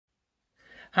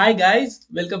Hi guys,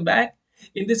 welcome back.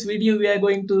 In this video, we are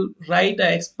going to write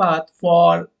a XPath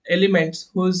for elements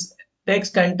whose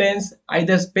text contains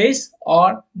either space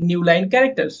or new line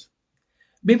characters.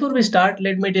 Before we start,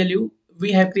 let me tell you,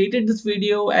 we have created this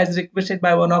video as requested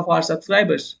by one of our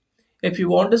subscribers. If you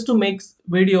want us to make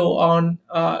video on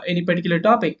any particular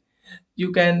topic,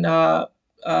 you can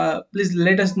please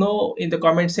let us know in the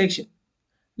comment section.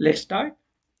 Let's start.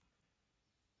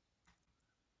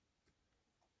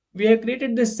 We have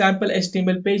created this sample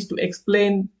HTML page to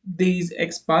explain these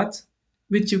XPaths,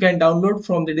 which you can download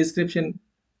from the description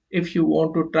if you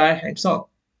want to try hands-on.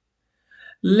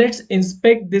 Let's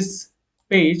inspect this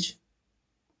page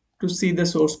to see the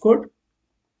source code.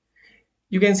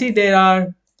 You can see there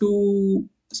are two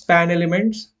span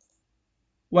elements.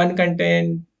 One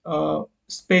contain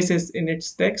spaces in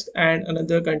its text and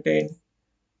another contain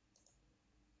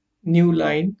new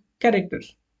line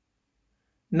characters.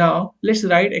 Now let's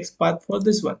write XPath for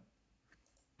this one.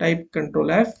 Type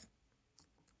Ctrl F.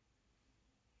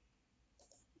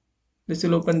 This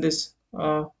will open this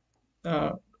uh,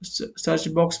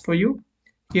 search box for you.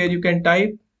 Here you can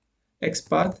type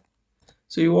XPath.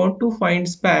 So you want to find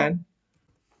span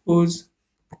whose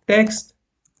text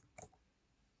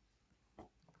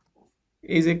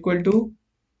is equal to,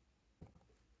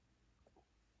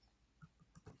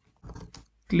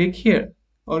 click here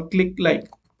or click like.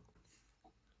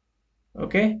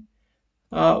 Okay.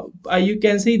 You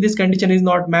can see this condition is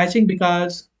not matching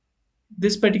because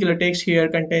this particular text here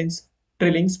contains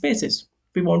trailing spaces.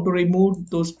 We want to remove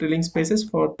those trailing spaces.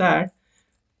 For that,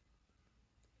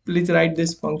 please write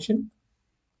this function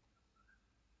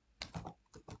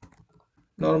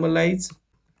normalize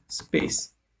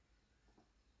space.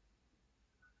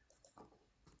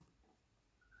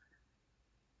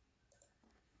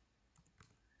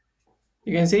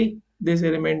 You can see this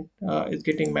element is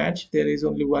getting matched. There is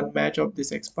only one match of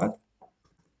this XPath.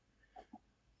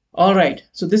 All right,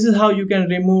 so this is how you can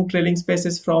remove trailing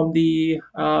spaces from the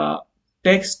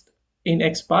text in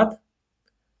XPath.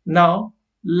 Now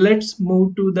let's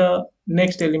move to the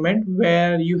next element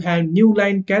where you have new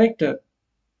line character.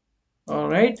 All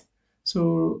right,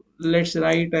 so let's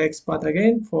write XPath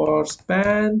again for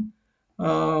span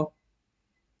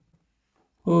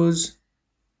whose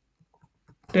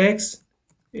text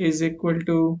is equal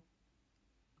to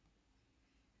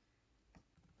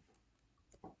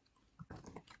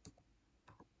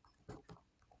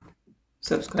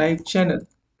subscribe channel.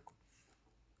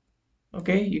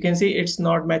 Okay, you can see it's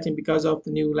not matching because of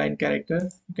the new line character.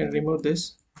 You can remove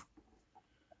this.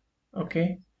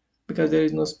 Okay, because there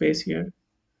is no space here.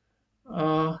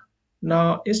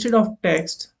 Now instead of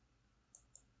text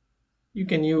you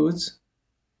can use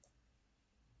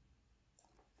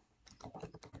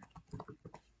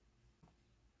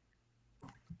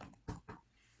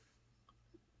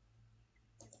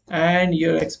and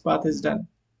your XPath is done.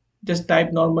 Just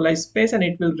type normalize space and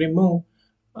it will remove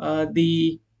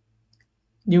the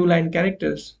new line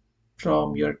characters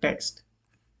from your text.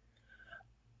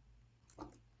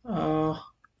 uh,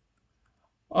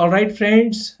 all right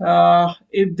friends,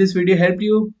 if this video helped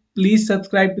you, please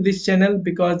subscribe to this channel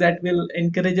because that will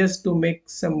encourage us to make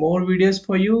some more videos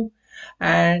for you,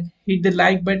 and hit the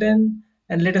like button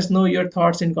and let us know your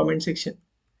thoughts in comment section.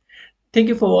 Thank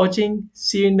you for watching.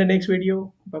 See you in the next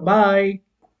video. Bye bye.